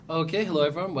Okay, hello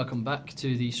everyone. Welcome back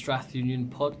to the Strath Union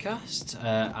podcast.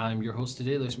 I'm your host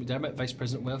today, Lewis McDermott, Vice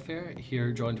President Welfare,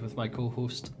 here joined with my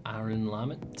co-host Aaron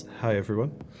Lamont. Hi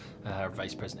everyone.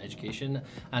 Vice President Education.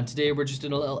 And today we're just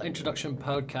doing a little introduction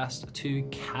podcast to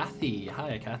Kathy.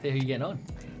 Hi Kathy, how are you getting on?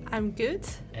 I'm good.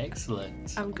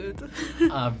 Excellent. I'm good.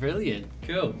 Brilliant.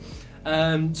 Cool.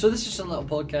 So this is just a little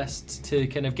podcast to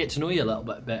kind of get to know you a little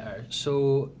bit better.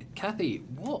 So Kathy,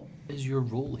 what is your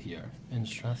role here in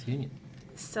Strath Union?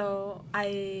 So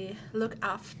I look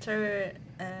after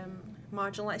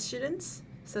marginalized students.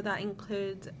 So that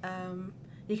includes,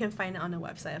 you can find it on the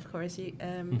website, of course.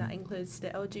 That includes the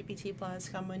LGBT plus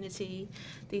community,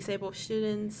 disabled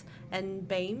students, and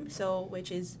BAME,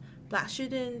 which is Black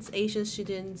students, Asian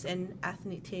students, and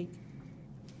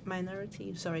minority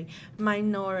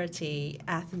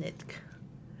ethnic.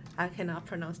 I cannot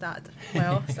pronounce that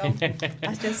well, so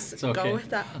let's just go with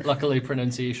that. Luckily,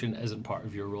 pronunciation isn't part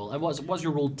of your role. And what's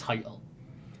your role title?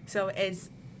 So it's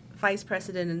Vice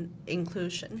President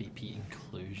Inclusion. VP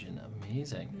Inclusion,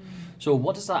 amazing. So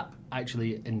what does that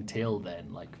actually entail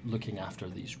then, like looking after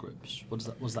these groups? What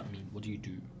does that mean? What do you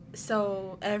do?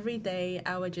 So every day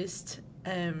I would just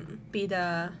be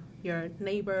your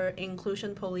neighbor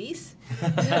inclusion police.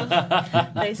 So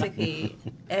basically,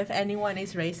 if anyone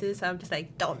is racist, I'm just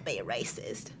like, don't be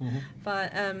racist. Mm-hmm.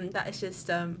 But that is just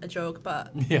a joke. But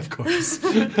yeah, of course.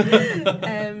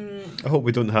 I hope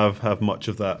we don't have much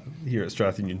of that here at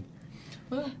Strath Union.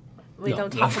 Well, we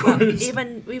don't talk about it.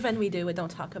 Even we do, we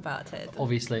don't talk about it.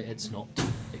 Obviously, it's not.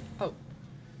 Oh,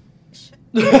 shit.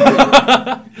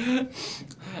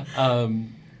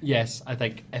 Yes, I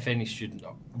think if any student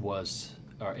or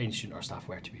any student or staff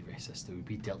were to be racist, they would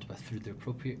be dealt with through the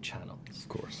appropriate channels. Of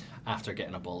course. After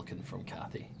getting a bollocking from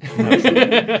Kathy.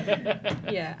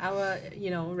 Yeah, I will,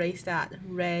 raise that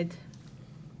red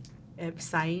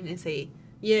sign and say,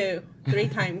 you, 3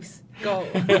 times, go.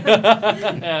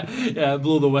 yeah,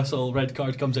 blow the whistle, red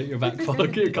card comes out your back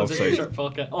pocket, comes out your shirt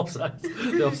pocket, offside,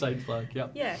 the offside flag,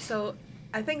 yep. Yeah, so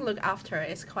I think look after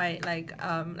is quite like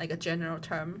a general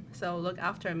term. So look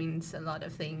after means a lot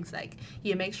of things. Like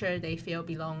you make sure they feel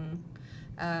belong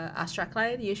at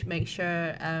Strathclyde. You should make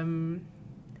sure. I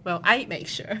make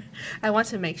sure. I want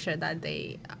to make sure that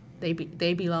they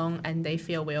belong and they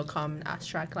feel welcome at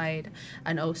Strathclyde.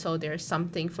 And also there's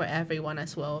something for everyone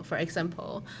as well. For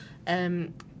example,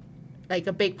 like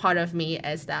a big part of me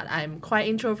is that I'm quite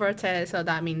introverted. So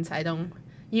that means I don't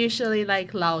usually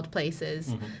like loud places.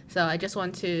 Mm-hmm. So I just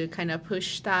want to kind of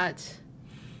push that,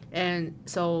 and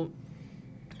so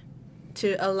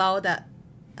to allow that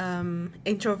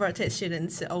introverted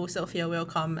students to also feel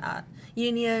welcome at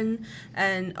Union,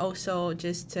 and also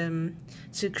just to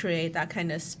create that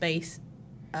kind of space,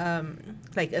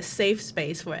 like a safe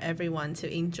space for everyone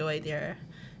to enjoy their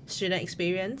student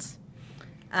experience.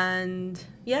 And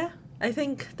yeah, I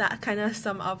think that kind of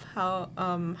sum up how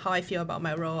I feel about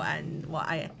my role and what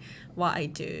I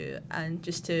do, and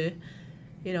just to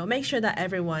make sure that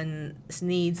everyone's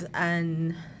needs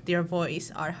and their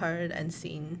voice are heard and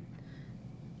seen.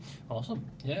 Awesome.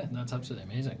 Yeah, that's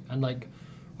absolutely amazing. And like,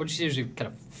 what do you say is your kind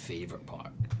of favorite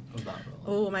part of that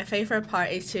role? Oh, my favorite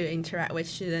part is to interact with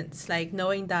students, like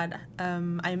knowing that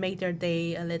I make their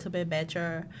day a little bit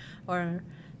better, or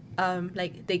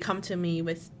like they come to me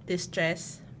with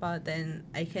distress, but then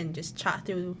I can just chat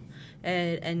through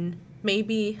it and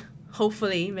maybe,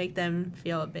 hopefully, make them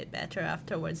feel a bit better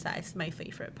afterwards. That's my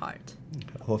favorite part.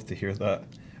 I love to hear that.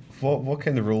 What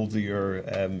kind of role do your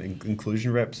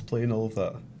inclusion reps play in all of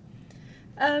that?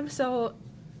 So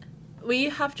we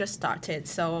have just started.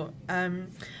 So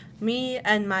me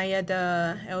and Maya,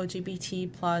 the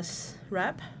LGBT plus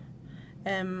rep,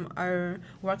 are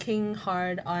working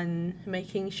hard on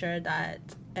making sure that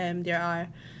there are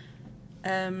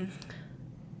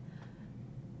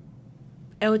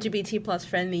LGBT plus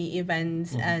friendly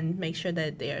events, and make sure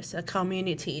that there's a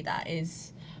community that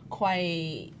is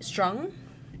quite strong.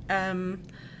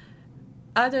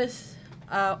 Others,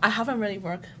 I haven't really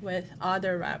worked with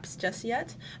other reps just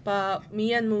yet, but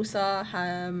me and Musa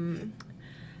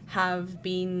have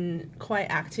been quite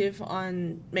active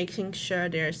on making sure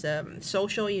there's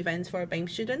social events for BAME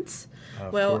students.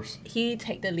 Of course. He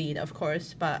take the lead, of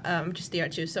course, but just there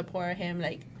to support him,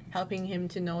 like helping him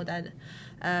to know that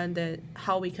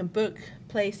how we can book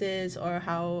places, or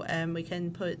how we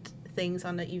can put things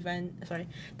on the event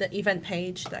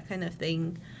page, that kind of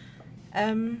thing.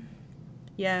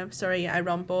 Yeah, sorry, I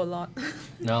ramble a lot.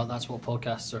 No, that's what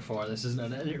podcasts are for. This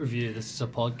isn't an interview, this is a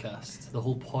podcast. The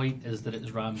whole point is that it's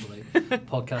rambling.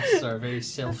 Podcasts are a very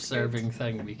self-serving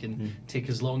thing. We can take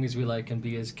as long as we like and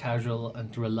be as casual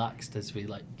and relaxed as we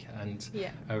like. And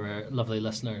our lovely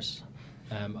listeners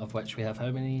of which we have how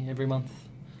many every month?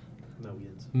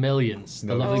 Millions. Millions.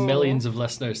 The lovely millions of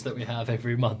listeners that we have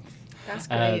every month. That's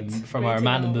great. From Great our to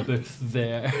man in know. the booth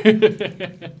there.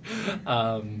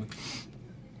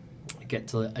 Get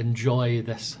to enjoy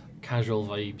this casual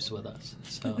vibes with us.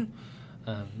 So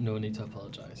no need to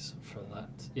apologise for that.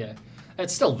 Yeah.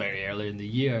 It's still very early in the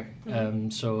year,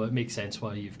 so it makes sense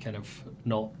why you've kind of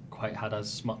not quite had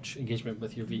as much engagement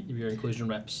with your inclusion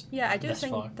reps. Yeah, I do this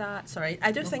think far. that. Sorry,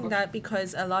 I do think that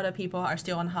because a lot of people are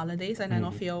still on holidays, and I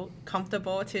don't feel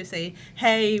comfortable to say,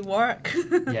 "Hey, work."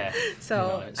 Yeah.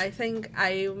 So it's- I think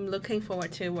I'm looking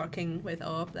forward to working with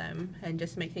all of them and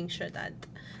just making sure that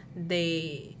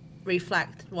they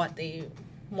reflect what they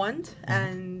want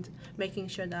and making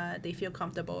sure that they feel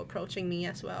comfortable approaching me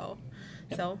as well.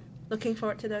 Yep. So looking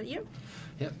forward to the year.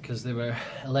 Yeah, because they were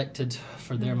elected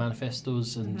for their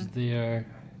manifestos and their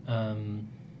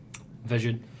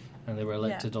vision, and they were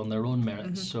elected on their own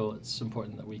merits. So it's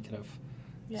important that we kind of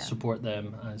support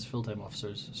them as full-time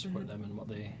officers, support them in what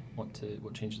they want to,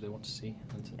 what changes they want to see,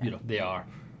 and they are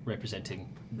representing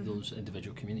those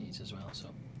individual communities as well. So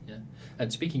yeah.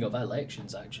 And speaking of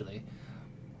elections, actually,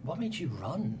 what made you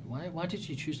run? Why did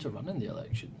you choose to run in the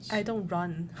elections? I don't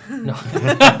run. No.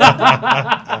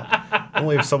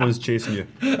 Only if someone's chasing you.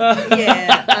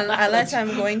 Yeah, unless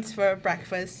I'm going for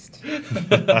breakfast.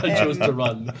 I chose to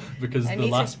run because I the need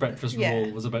to- last breakfast yeah.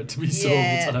 roll was about to be sold,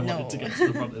 Yeah, and I wanted to get to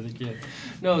the front of the queue.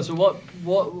 No, so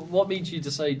what made you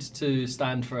decide to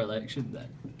stand for election then?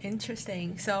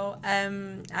 Interesting. So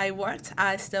I worked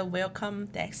as the welcome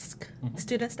desk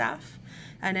student staff,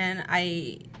 and then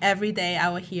every day I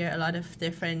would hear a lot of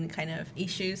different kind of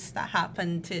issues that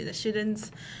happen to the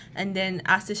students, and then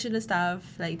as the student staff,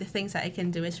 like the things that I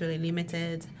can do is really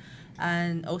limited,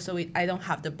 and also I don't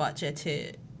have the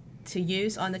budget to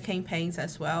use on the campaigns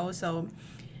as well. So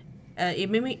it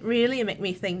really made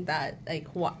me think that like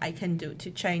what I can do to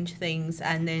change things,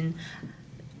 and then.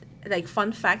 Like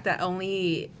fun fact that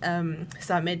only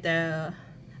submit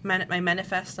my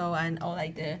manifesto and all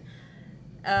like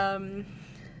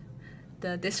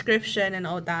the description and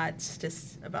all that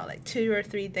just about like 2 or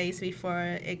 3 days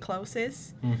before it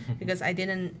closes, because I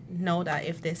didn't know that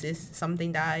if this is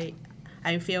something that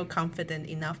I feel confident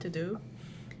enough to do.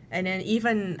 And then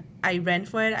even I ran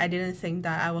for it, I didn't think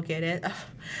that I will get it.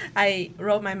 I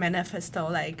wrote my manifesto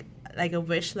like a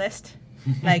wish list.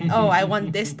 Like, oh, I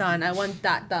want this done, I want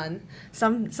that done.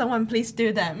 Someone please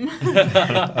do them.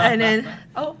 And then,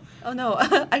 oh no,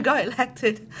 I got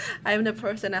elected. I'm the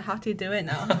person that have to do it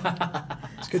now.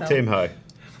 It's good So- time high.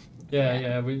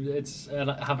 Yeah. It's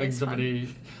having It's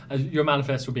somebody. Your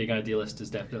manifesto being idealist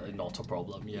is definitely not a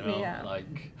problem. You know, Yeah.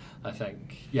 like I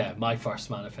think my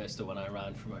first manifesto when I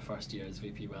ran for my first year as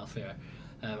VP Welfare,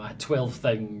 I had 12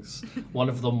 things. One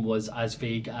of them was as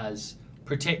vague as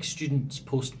protect students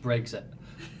post-Brexit.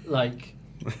 Like,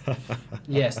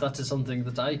 yes, that is something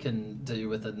that I can do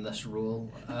within this role.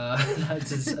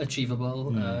 That is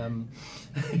achievable.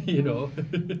 You know.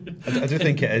 I do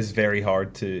think it is very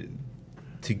hard to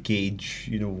gauge,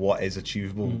 what is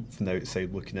achievable from the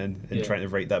outside looking in and trying to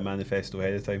write that manifesto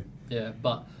ahead of time. Yeah,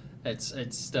 but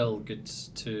it's still good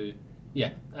to,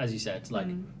 as you said, like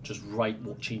just write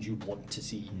what change you want to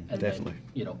see, and Definitely.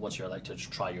 then once you're elected,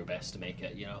 just try your best to make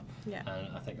it. Yeah.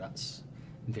 And I think that's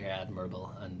very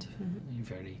admirable and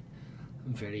very,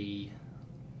 very,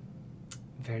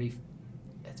 very.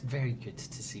 It's very good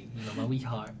to see. My wee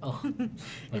heart. Oh,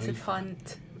 It's a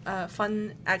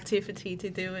fun activity to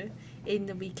do in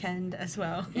the weekend as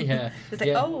well. Yeah. It's like,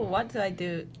 yeah. oh, what do I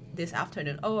do this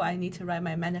afternoon? Oh, I need to write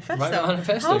my manifesto. Write a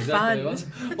manifesto, How exactly.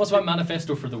 fun. What's my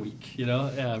manifesto for the week?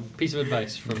 Piece of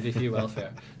advice from VP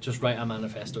Welfare: just write a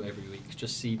manifesto every week.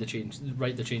 Just see the change,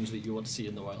 write the change that you want to see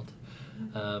in the world.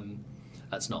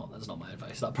 That's not my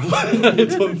advice. That probably I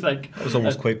don't think. That was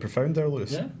almost quite profound there,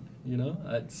 Lewis. Yeah,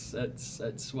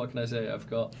 it's what can I say? I've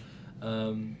got.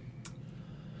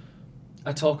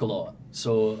 I talk a lot,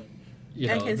 so.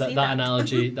 I can see that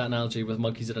analogy with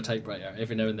monkeys in a typewriter.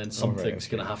 Every now and then something's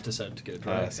okay. going to have to sound good,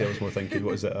 right? See, I was more thinking,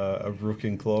 what is it, a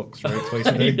broken clocks, right, twice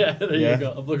a day? Yeah, there you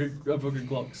go. A broken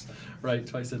clocks, right,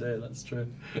 twice a day. That's true.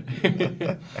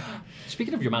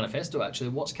 Speaking of your manifesto, actually,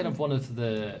 what's kind of one of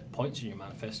the points in your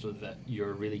manifesto that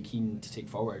you're really keen to take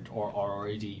forward, or are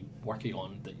already working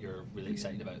on that you're really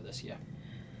excited about this year?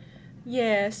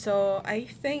 Yeah, so I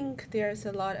think there's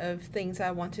a lot of things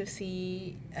I want to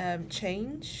see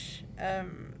change.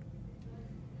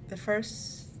 The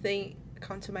first thing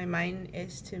come to my mind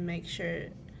is to make sure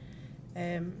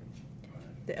the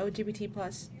LGBT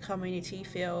plus community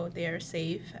feel they're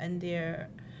safe and they're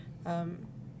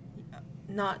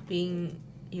not being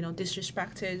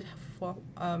disrespected for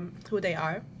who they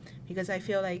are, because I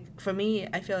feel like, for me,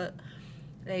 I feel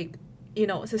like, you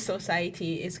know, the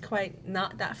society is quite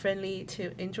not that friendly to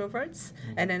introverts,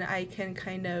 and then I can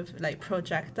kind of like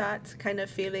project that kind of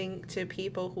feeling to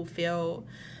people who feel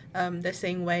the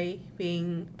same way,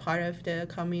 being part of the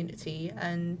community,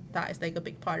 and that is like a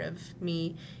big part of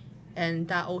me, and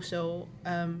that also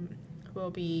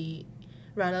will be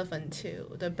relevant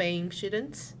to the BAME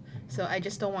students. So I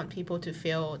just don't want people to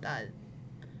feel that,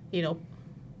 you know,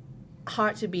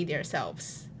 hard to be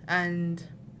themselves and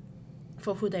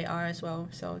for who they are as well.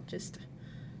 So just,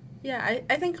 yeah,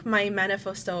 I think my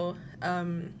manifesto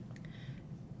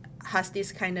has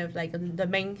this kind of like, the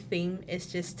main theme is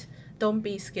just don't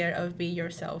be scared of be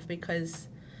yourself, because,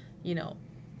 you know,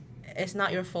 it's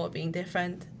not your fault being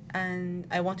different, and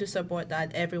I want to support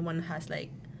that everyone has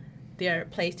like their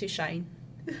place to shine.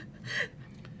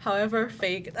 However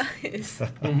fake that is.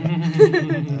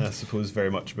 I suppose very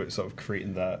much about sort of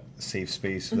creating that safe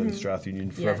space within Strath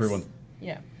Union for everyone.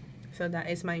 Yeah. So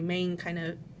that is my main kind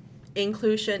of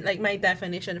inclusion, like my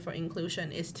definition for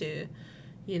inclusion is to,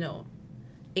 you know,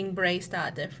 embrace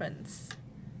that difference,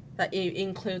 that you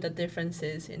include the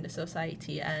differences in the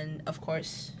society, and of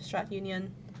course Strath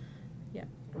Union. Yeah.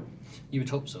 You would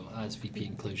hope so, as VP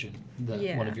Inclusion, that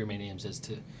one of your main aims is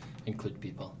to include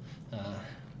people.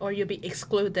 Or you'll be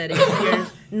excluded if you're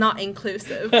not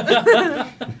inclusive.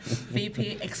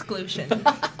 VP Exclusion.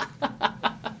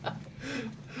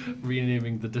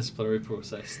 Renaming the disciplinary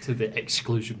process to the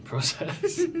exclusion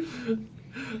process.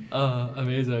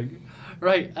 Amazing.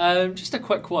 Right, just a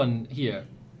quick one here.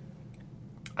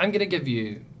 I'm going to give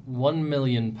you £1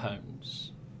 million,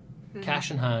 cash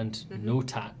in hand, no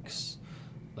tax.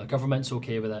 The government's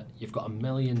okay with it. You've got £1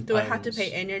 million. Do I have to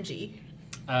pay energy?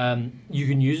 You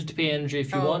can use it to pay energy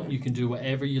if you want. You can do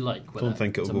whatever you like with it. Don't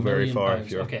think it'll go very far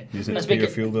if you're using it to pay your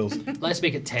fuel bills. Let's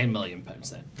make it £10 million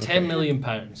then. Okay. £10 million,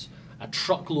 a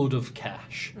truckload of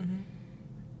cash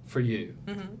for you.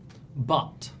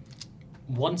 But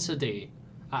once a day,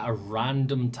 at a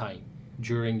random time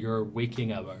during your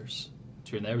waking hours,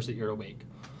 during the hours that you're awake,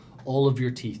 all of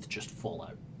your teeth just fall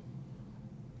out.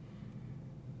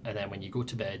 And then when you go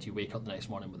to bed, you wake up the next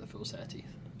morning with a full set of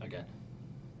teeth again.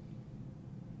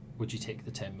 Would you take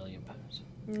the £10 million?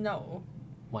 No.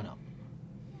 Why not?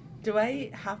 Do I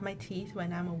have my teeth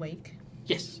when I'm awake?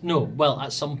 Yes. No. Well,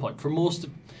 at some point. For most,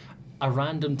 a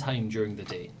random time during the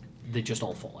day, they just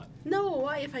all fall out. No.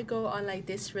 What if I go on like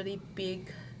this really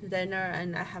big dinner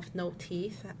and I have no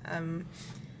teeth?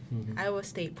 I will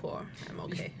stay poor. I'm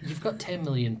okay. You've got £10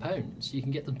 million. You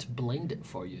can get them to blend it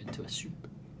for you into a soup.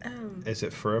 Is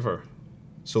it forever?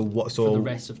 So what? So for the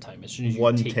rest of time, as soon as you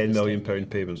one take £10 million £10 million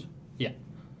payment. Yeah.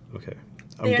 Okay.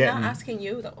 They're not asking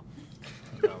you though.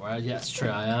 Oh, well, yeah, it's true.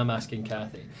 I am asking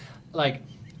Kathy. Like,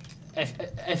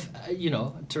 if you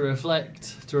know, to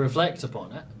reflect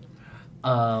upon it,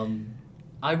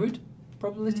 I would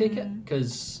probably take it,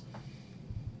 because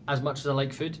as much as I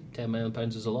like food, £10 million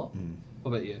is a lot.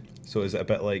 What about you? So is it a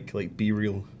bit like Be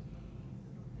Real?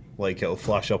 Like it'll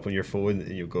flash up on your phone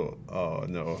and you'll go, oh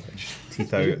no, just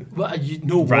teeth out. Well,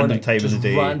 no random warning, time just in the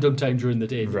day. Random time during the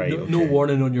day. Right, No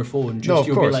warning on your phone. Just, no, of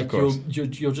you'll course, be like, of course.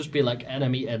 You'll just be like in a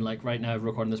meeting, like right now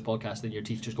recording this podcast, and your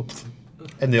teeth just go.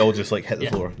 And they all just like hit the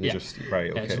Yeah, floor. They yeah. just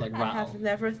right, Yeah, okay. just like I rattle. have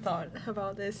never thought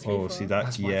about this Oh, before. see that?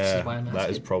 That's why- this is why I'm Yeah, that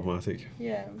is asking. problematic.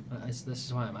 Yeah. This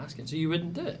is why I'm asking. So you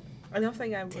wouldn't do it? I don't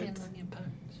think I would. £10 million.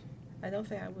 I don't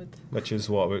think I would. Which is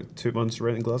what, about 2 months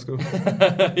rent in Glasgow?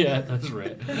 Yeah, that's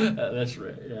right. That's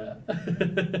right.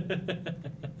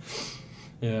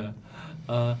 Yeah.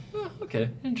 Yeah.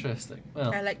 Okay. Interesting.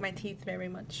 Well, I like my teeth very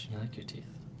much. you like your teeth.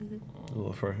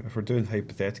 Well, if we're doing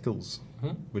hypotheticals,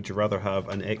 Hmm? would you rather have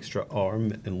an extra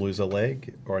arm and lose a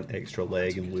leg, or an extra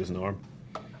leg and lose an arm?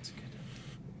 That's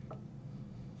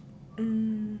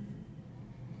good.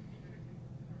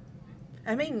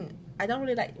 I mean, I don't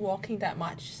really like walking that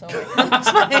much, so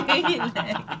I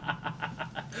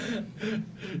can't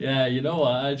Yeah, you know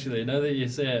what? Actually, now that you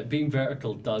say it, being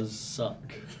vertical does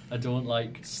suck. I don't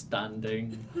like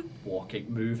standing,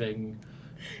 walking, moving.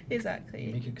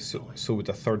 Exactly. Make a good point. So would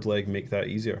a third leg make that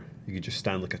easier? You could just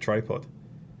stand like a tripod.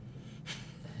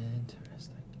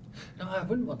 Interesting. No, I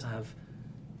wouldn't want to have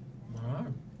one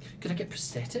arm. Could I get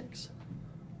prosthetics?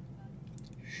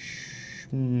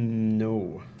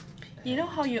 No. You know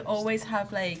how you always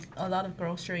have like a lot of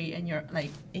grocery in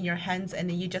your hands, and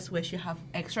then you just wish you have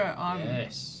extra arm.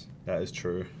 Yes. That is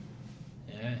true.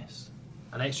 Yes.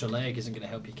 An extra leg isn't going to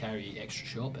help you carry extra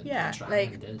shopping. Yeah, Extra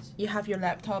like hand is. you have your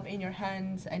laptop in your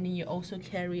hands, and then you also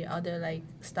carry other like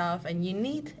stuff, and you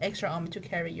need extra arm to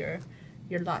carry your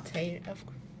latte,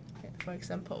 for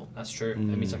example. That's true. It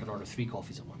means I can order 3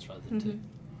 coffees at once rather than 2.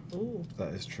 Ooh.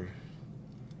 That is true.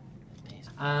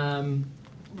 We'll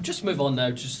just move on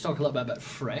now. Just talk a little bit about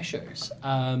freshers.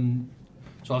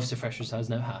 So obviously freshers has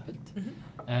now happened.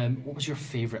 Mm-hmm. What was your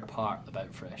favourite part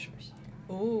about freshers?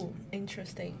 Oh,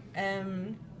 interesting.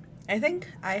 I think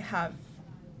I have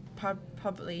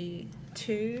probably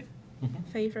two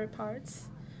favorite parts.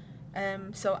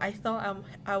 So I thought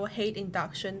I would hate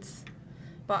inductions,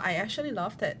 but I actually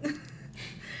loved it.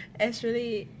 It's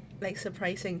really like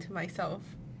surprising to myself.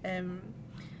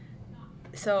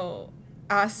 So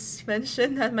as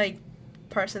mentioned, that my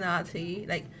personality,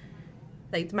 like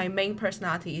my main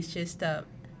personality is just a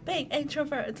big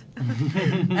introvert.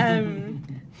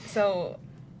 So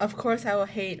of course I will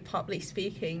hate public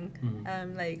speaking,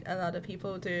 like a lot of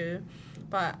people do,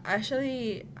 but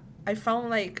actually I found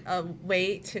like a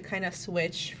way to kind of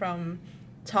switch from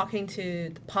talking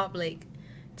to the public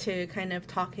to kind of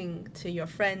talking to your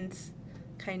friends,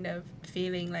 kind of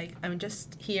feeling like I'm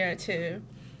just here to,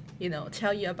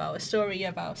 tell you about a story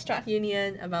about Strat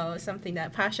Union, about something that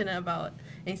I'm passionate about,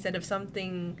 instead of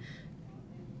something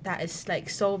that is like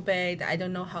so big that I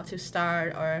don't know how to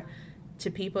start, or to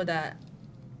people that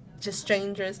just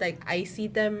strangers, like I see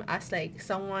them as like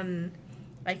someone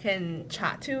I can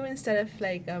chat to instead of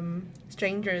like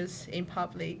strangers in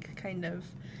public kind of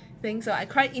thing. So I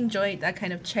quite enjoyed that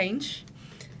kind of change.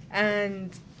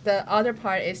 And the other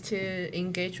part is to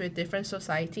engage with different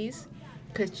societies,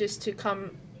 because just to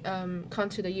come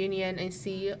to the union and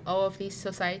see all of these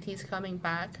societies coming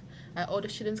back, all the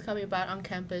students coming back on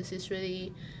campus is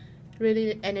really,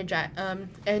 really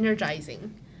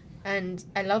energizing. And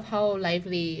I love how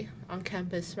lively on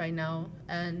campus right now.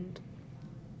 And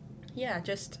yeah,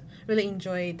 just really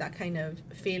enjoy that kind of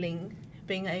feeling,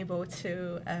 being able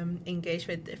to engage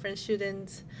with different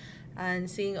students and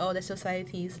seeing all the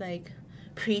societies like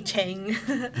preaching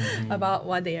about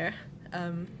what they're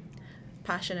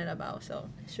passionate about. So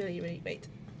it's really, really great.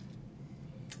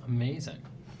 Amazing.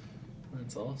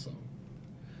 That's awesome.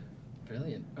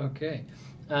 Brilliant. Okay.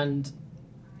 And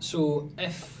so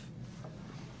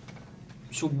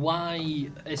why,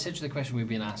 essentially the question we've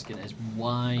been asking is,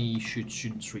 why should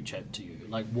students reach out to you?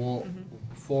 Like what,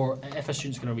 if a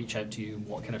student's going to reach out to you,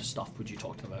 what kind of stuff would you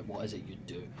talk to them about? What is it you'd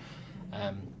do?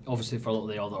 Obviously for a lot of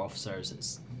the other officers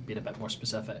it's been a bit more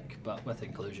specific, but with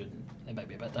inclusion it might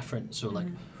be a bit different. So like,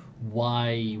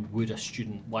 why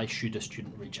should a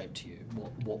student reach out to you?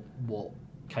 What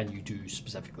can you do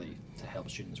specifically to help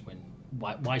students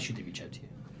why should they reach out to you?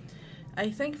 I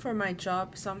think for my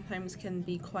job sometimes can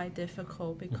be quite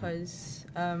difficult because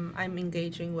I'm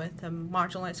engaging with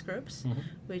marginalized groups,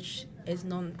 which is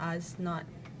known as not,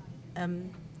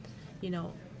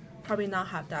 probably not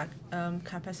have that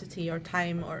capacity or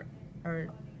time or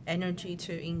energy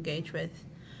to engage with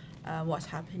what's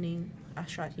happening at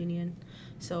Strat Union.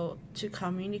 So to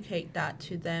communicate that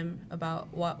to them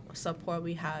about what support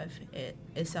we have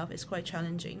itself is quite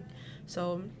challenging.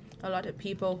 So a lot of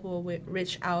people who will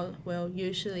reach out will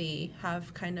usually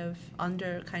have kind of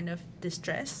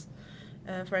distress.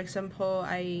 For example,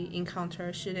 I encounter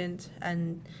a student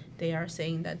and they are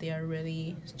saying that they are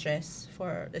really stressed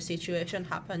for the situation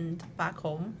happened back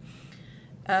home.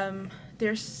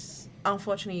 There's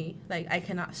unfortunately, like I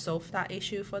cannot solve that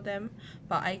issue for them,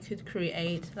 but I could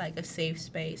create like a safe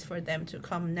space for them to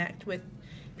connect with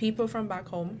people from back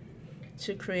home,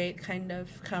 to create kind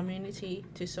of community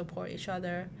to support each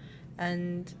other,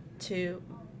 and to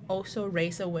also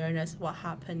raise awareness what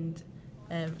happened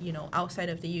outside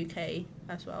of the UK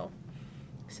as well.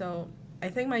 So I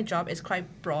think my job is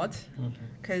quite broad,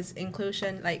 because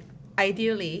inclusion like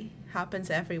ideally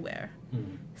happens everywhere.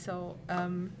 So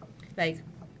like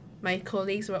my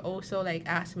colleagues were also like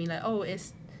ask me like, oh,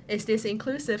 is this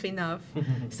inclusive enough?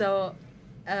 So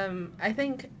I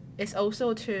think it's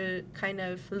also to kind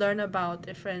of learn about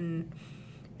different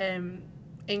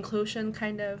inclusion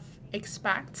kind of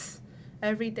aspects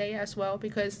every day as well,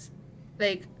 because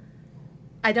like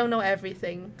I don't know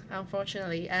everything,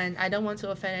 unfortunately, and I don't want to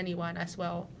offend anyone as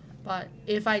well. But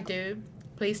if I do,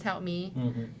 please tell me,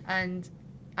 and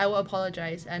I will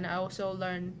apologize. And I also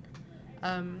learn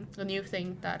a new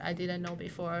thing that I didn't know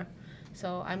before.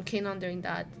 So I'm keen on doing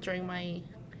that during my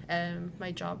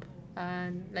my job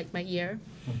and like my year.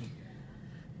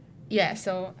 Yeah.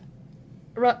 So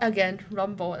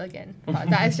rumble again.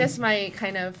 But that is just my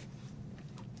kind of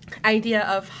idea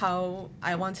of how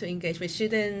I want to engage with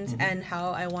students and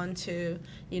how I want to,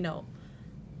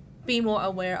 be more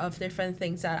aware of different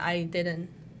things that I didn't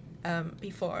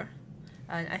before.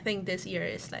 And I think this year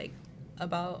is like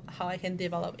about how I can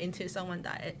develop into someone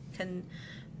that it can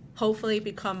hopefully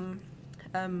become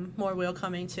more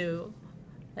welcoming to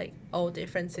like all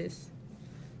differences.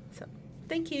 So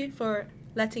thank you for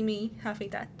letting me having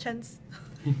that chance.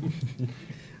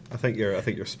 I think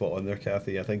you're spot on there,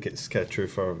 Kathy. I think it's kind of true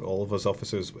for all of us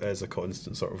officers as a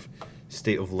constant sort of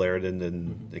state of learning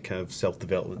and the kind of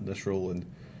self-development in this role, and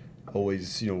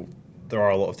always, there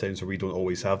are a lot of times where we don't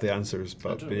always have the answers,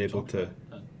 but being able to.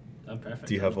 I'm perfect.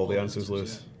 Do you have all the answers,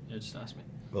 Lewis? Yeah, just ask me.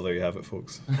 Well, there you have it,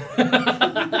 folks.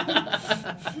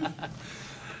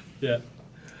 Yeah.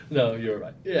 No, you're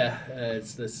right. Yeah,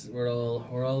 it's this. We're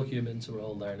all humans. We're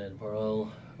all learning. We're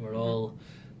all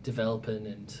developing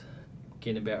and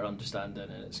gaining better understanding.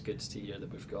 And it's good to hear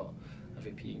that we've got a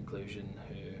VP inclusion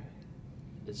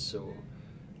who is so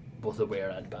both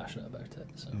aware and passionate about it.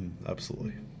 So.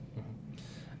 Absolutely.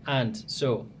 And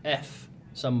so, if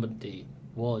somebody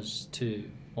was to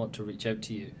want to reach out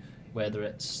to you, whether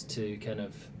it's to kind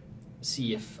of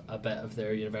see if a bit of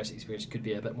their university experience could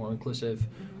be a bit more inclusive,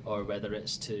 or whether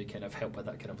it's to kind of help with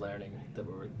that kind of learning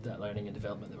that learning and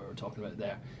development that we were talking about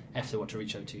there, if they want to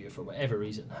reach out to you for whatever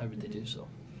reason, how would they do so?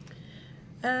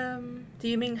 Do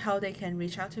you mean how they can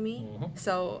reach out to me?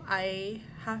 So I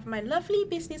have my lovely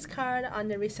business card on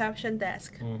the reception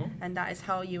desk, and that is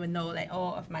how you will know like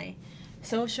all of my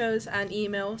socials and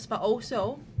emails. But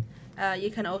also, you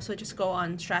can also just go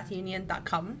on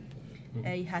stratunion.com.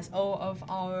 It has all of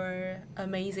our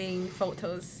amazing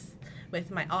photos with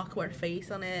my awkward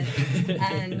face on it,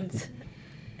 and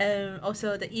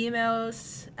also the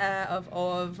emails of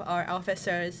all of our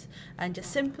officers, and just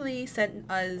simply send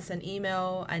us an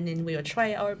email, and then we will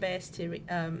try our best to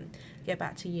get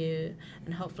back to you,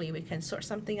 and hopefully we can sort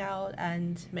something out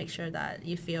and make sure that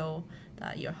you feel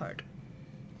that you're heard.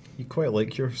 You quite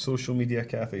like your social media,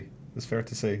 Kathy. It's fair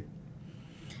to say.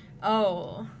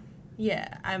 Oh,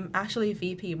 yeah, I'm actually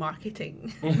VP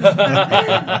marketing.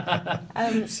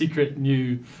 Secret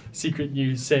new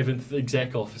 7th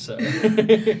exec officer.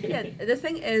 Yeah, the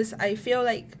thing is, I feel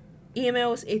like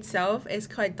emails itself is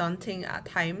quite daunting at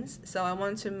times, so I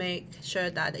want to make sure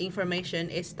that the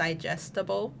information is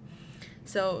digestible.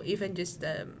 So even just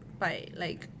by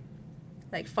like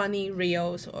funny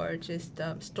reels or just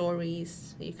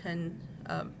stories you can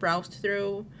browse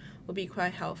through will be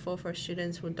quite helpful for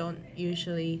students who don't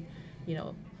usually,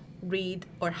 read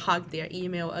or hug their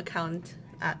email account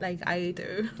like I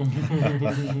do.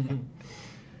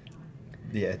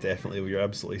 Yeah, definitely. You're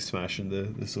absolutely smashing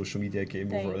the social media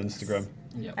game over on Instagram.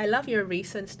 Yep. I love your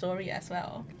recent story as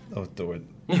well. Oh, don't.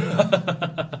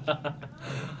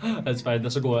 That's fine.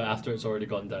 This will go out after it's already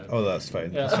gone down. Oh, that's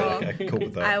fine. That's fine. I can cope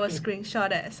with that. I will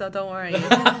screenshot it, so don't worry.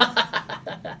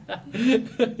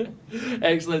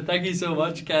 Excellent. Thank you so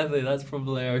much, Kathy. That's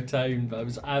probably our time, but it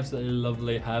was absolutely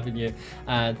lovely having you.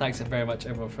 And thanks very much,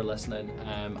 everyone, for listening.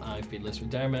 I've been Lewis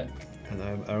McDermott. And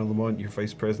I'm Aaron Lamont, your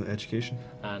Vice President of Education.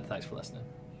 And thanks for listening.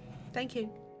 Thank you.